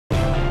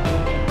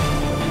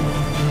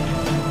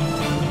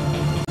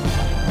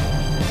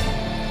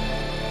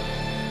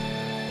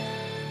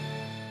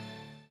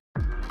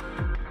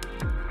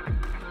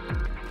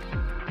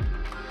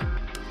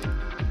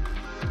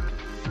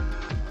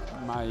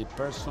My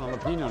personal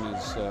opinion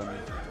is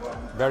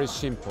very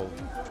simple,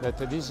 that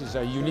this is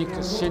a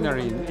unique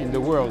scenery in the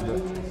world.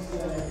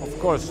 Of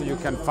course, you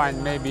can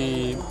find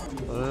maybe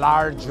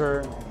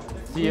larger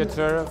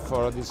theater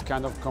for this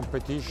kind of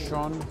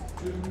competition,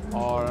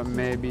 or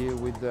maybe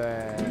with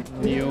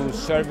new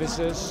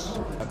services,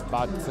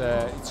 but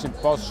it's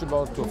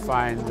impossible to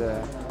find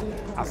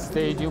a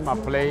stadium, a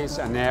place,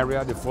 an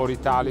area, the Foro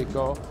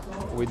Italico,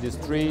 with these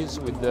trees,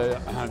 with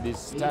these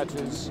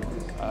statues,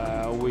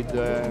 with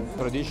the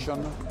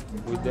tradition,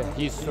 with the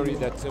history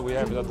that we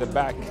have at the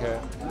back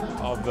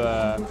of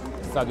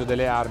Stadio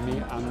delle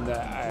Armi, and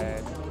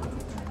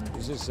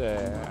this is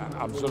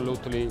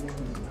absolutely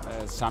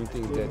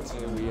something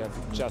that we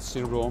have just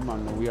in Rome,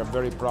 and we are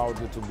very proud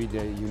to be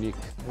the unique.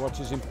 What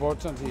is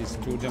important is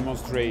to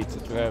demonstrate,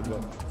 to have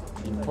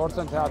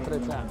important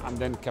athletes and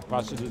then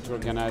capacity to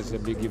organize the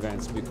big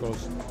events,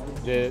 because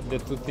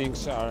the two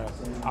things are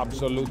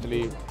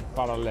absolutely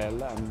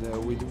parallel,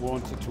 and we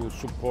want to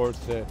support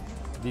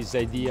this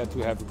idea to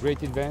have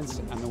great events,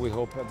 and we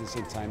hope at the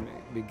same time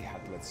big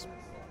athletes.